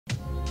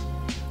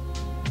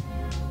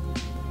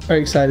Are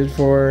you excited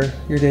for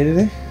your day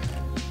today?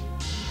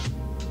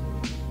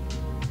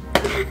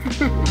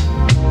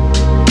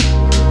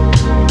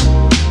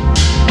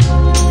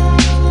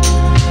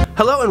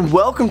 Hello and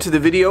welcome to the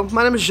video.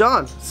 My name is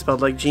Jean,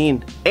 spelled like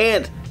Gene.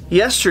 And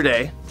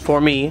yesterday,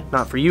 for me,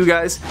 not for you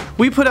guys,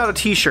 we put out a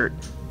t-shirt.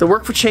 The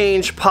Work for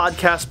Change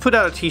podcast put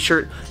out a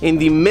t-shirt, and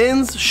the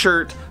men's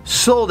shirt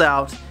sold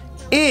out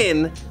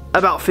in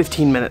about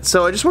 15 minutes.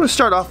 So I just want to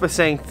start off by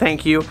saying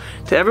thank you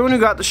to everyone who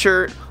got the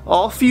shirt,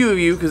 all few of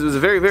you, because it was a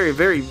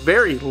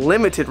very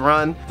limited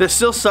run. There's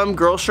still some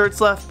girl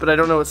shirts left, but I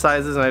don't know what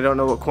sizes and I don't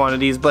know what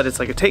quantities, but it's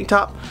like a tank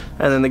top,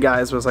 and then the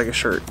guys was like a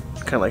shirt,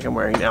 kind of like I'm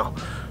wearing now,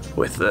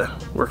 with the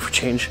Work for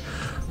Change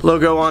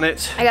logo on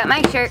it. I got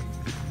my shirt.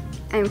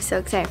 I'm so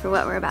excited for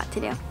what we're about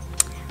to do.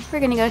 We're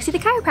gonna go see the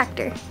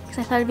chiropractor, because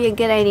I thought it'd be a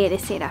good idea to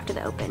see it after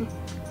the open,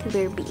 because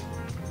we were beat.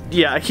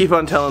 Yeah, I keep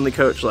on telling the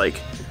coach, like,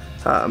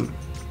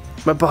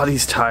 my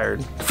body's tired.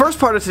 The first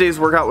part of today's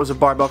workout was a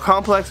barbell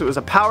complex. It was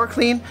a power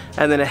clean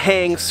and then a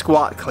hang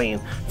squat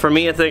clean. For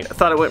me, I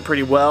thought it went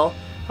pretty well.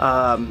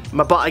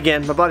 My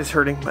body's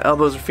hurting. My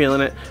elbows are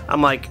feeling it.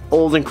 I'm like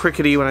old and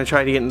crickety when I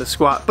try to get into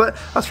squat, but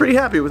I was pretty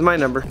happy with my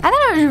number. I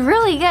thought it was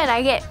really good.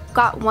 I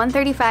got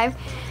 135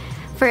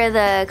 for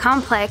the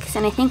complex,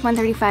 and I think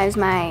 135 is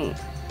my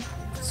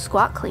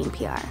squat clean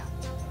PR.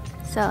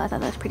 So I thought that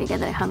was pretty good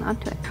that I hung on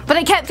to it. But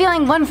I kept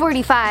feeling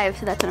 145,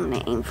 so that's what I'm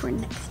gonna aim for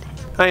next time.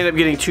 I ended up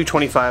getting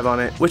 225 on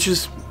it, which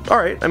is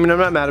alright. I mean, I'm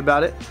not mad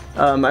about it.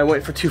 I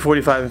went for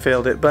 245 and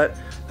failed it, but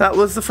that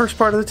was the first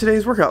part of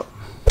today's workout.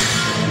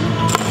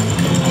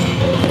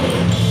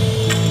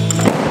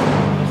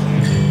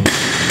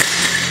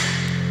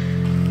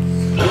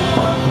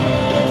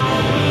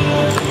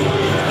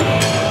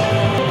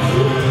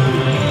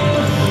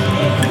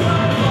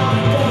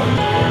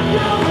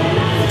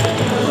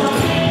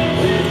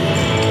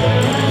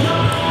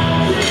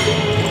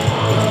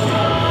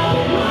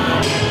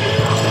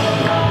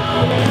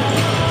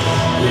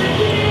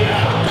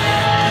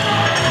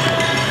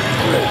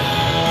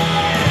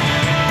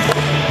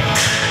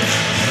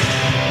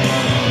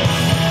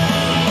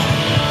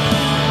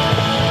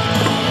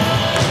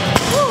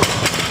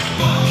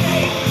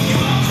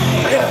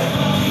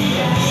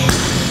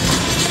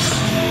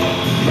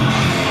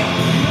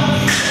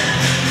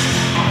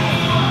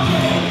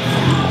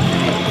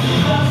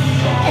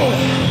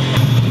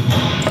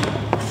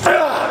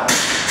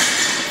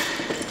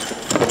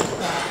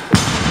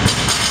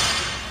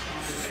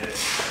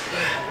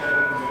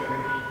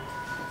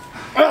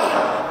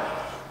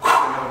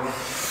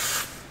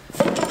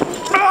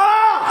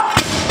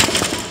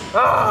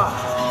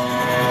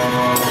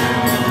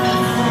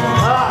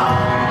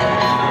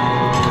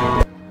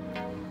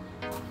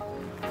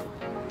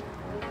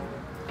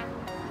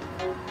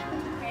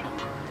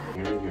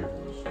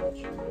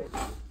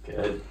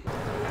 Good.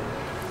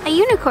 A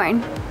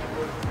unicorn.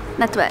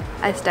 That's what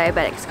us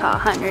diabetics call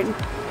 100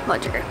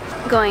 blood sugar.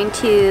 Going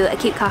to a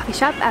cute coffee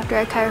shop after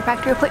a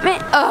chiropractor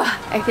appointment. Oh,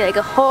 I feel like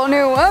a whole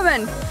new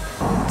woman.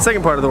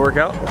 Second part of the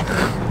workout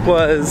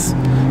was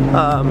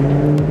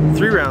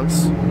 3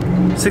 rounds,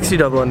 60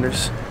 double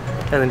unders,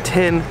 and then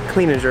 10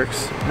 clean and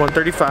jerks.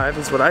 135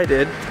 is what I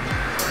did.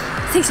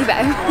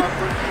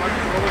 65.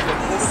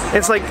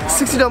 It's like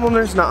 60 double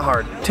unders, not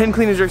hard. 10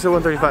 clean and jerks at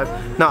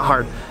 135, not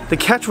hard. The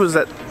catch was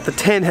that the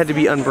 10 had to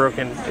be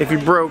unbroken. If you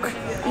broke,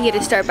 you get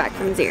to start back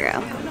from 0.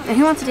 And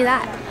who wants to do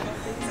that?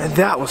 And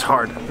that was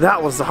hard.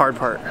 That was the hard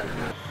part.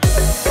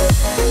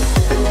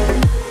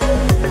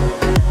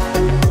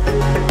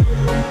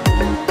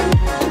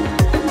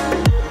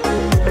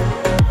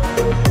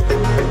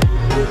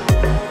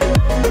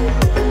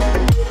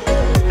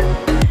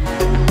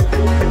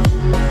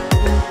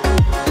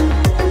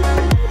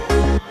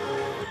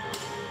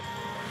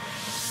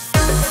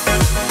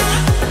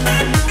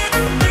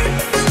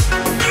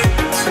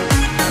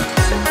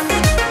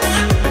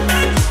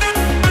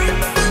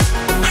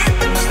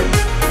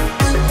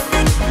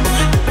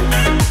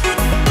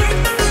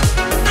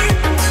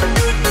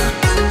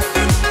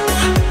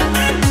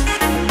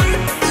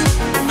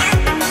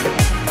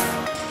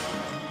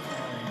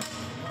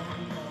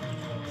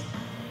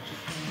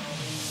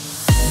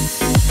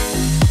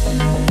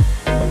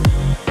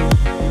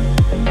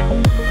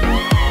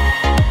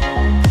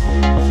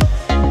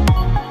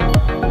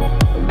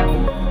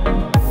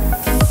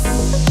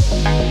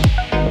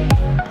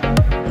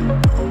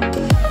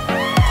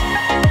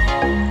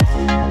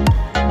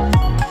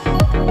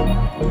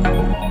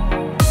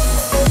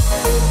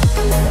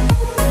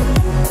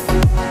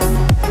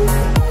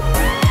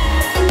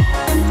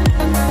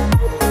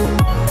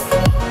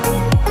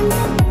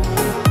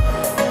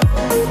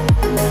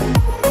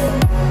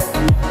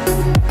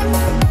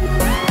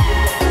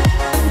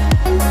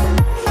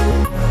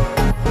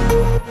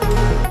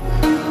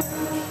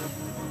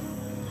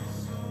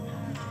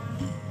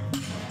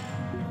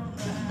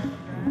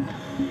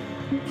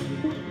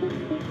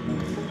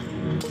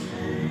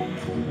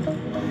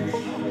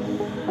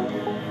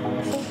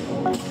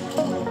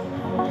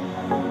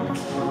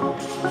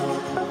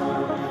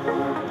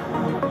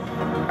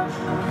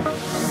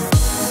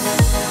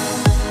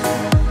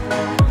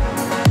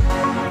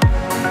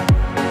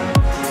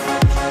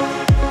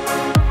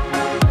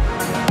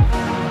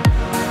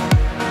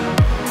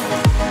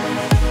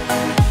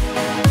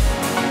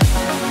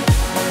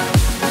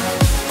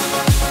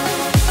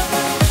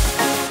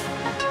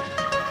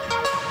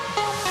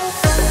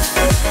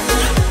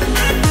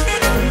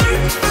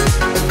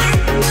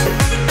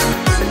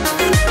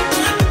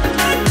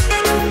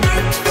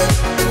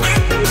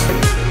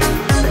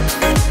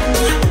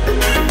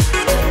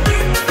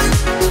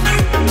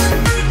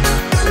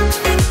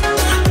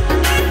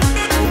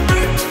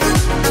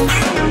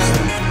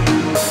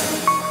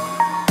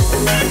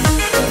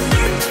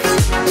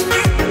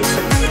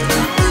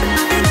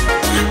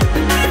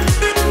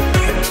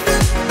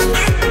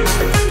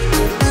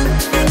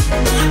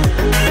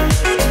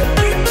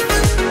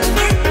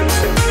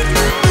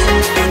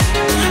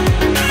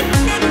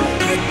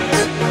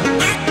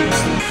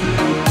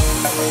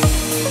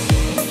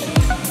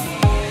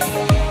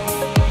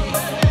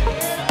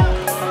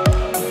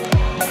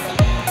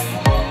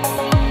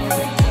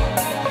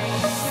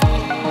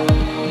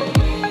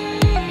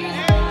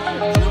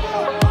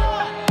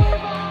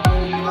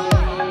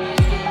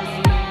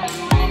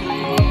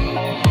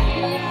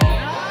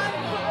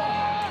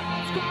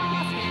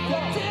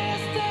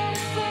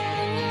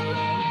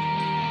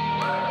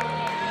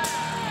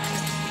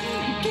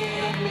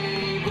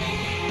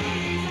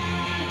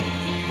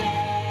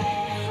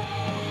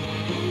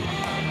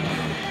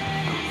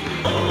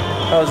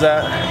 How's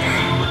that?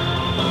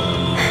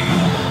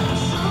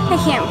 I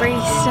can't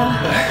breathe still.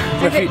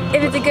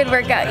 If it's a good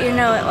workout, you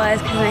know it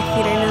was because my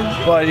feet are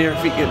numb. Why do your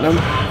feet get numb?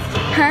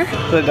 Huh?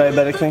 Is that a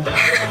diabetic thing?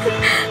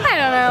 I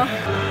don't know.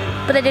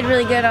 But I did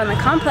really good on the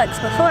complex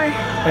before.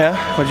 Yeah?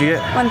 What'd you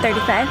get?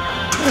 135.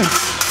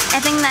 I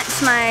think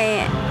that's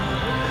my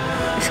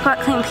squat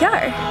clean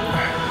PR.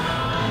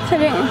 So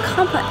doing in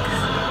complex.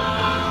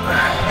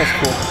 That's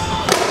cool.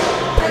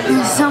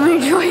 There's so many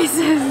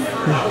choices.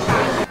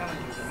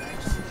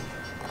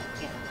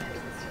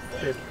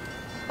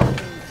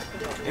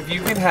 If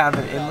you could have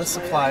an endless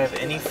supply of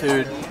any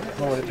food,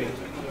 what would it be?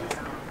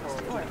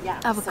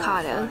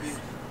 Avocados.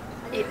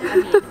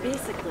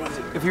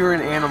 If you were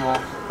an animal,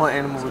 what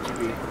animal would you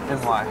be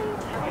and why?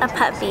 A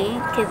puppy,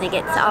 because it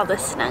gets all the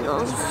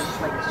snuggles.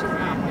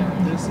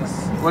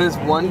 What is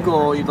one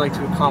goal you'd like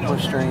to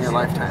accomplish during your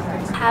lifetime?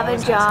 Have a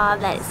job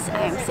that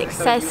I'm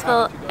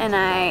successful and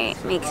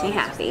makes me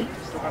happy.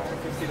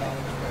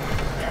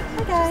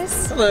 Hi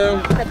guys. Hello.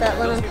 Got that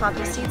lemon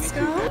poppy seed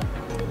scone.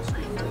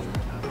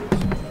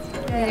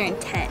 These are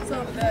intense.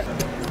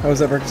 How was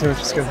that breakfast sandwich?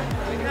 It's good.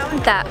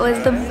 That was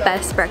the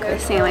best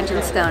breakfast sandwich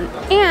and scone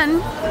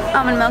and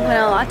almond milk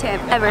vanilla latte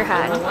I've ever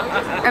had.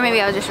 Or maybe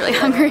I was just really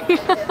hungry.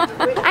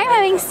 I'm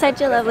having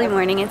such a lovely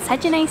morning. It's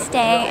such a nice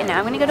day and now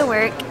I'm gonna go to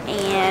work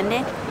and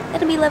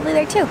it'll be lovely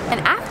there too. And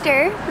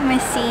after, I'm gonna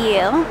see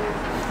you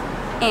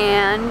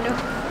and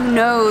who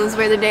knows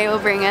where the day will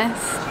bring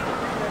us.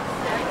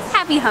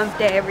 Happy hump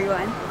day,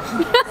 everyone.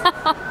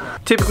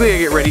 Typically I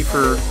get ready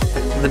for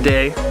the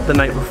day the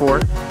night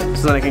before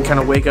so then I can kind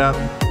of wake up.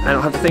 I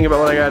don't have to think about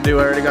what I gotta do.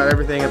 I already got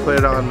everything. I put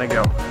it on and I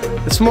go.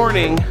 This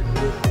morning,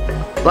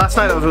 last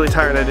night I was really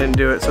tired. I didn't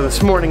do it. So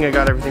this morning I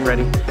got everything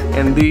ready.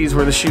 And these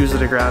were the shoes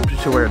that I grabbed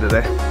to wear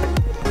today.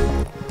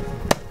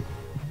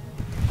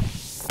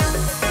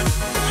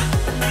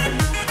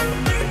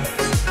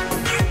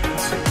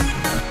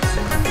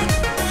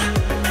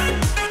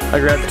 I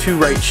grabbed 2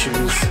 right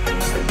shoes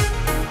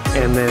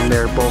and then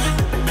they're both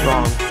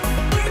wrong.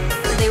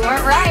 They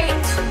weren't right.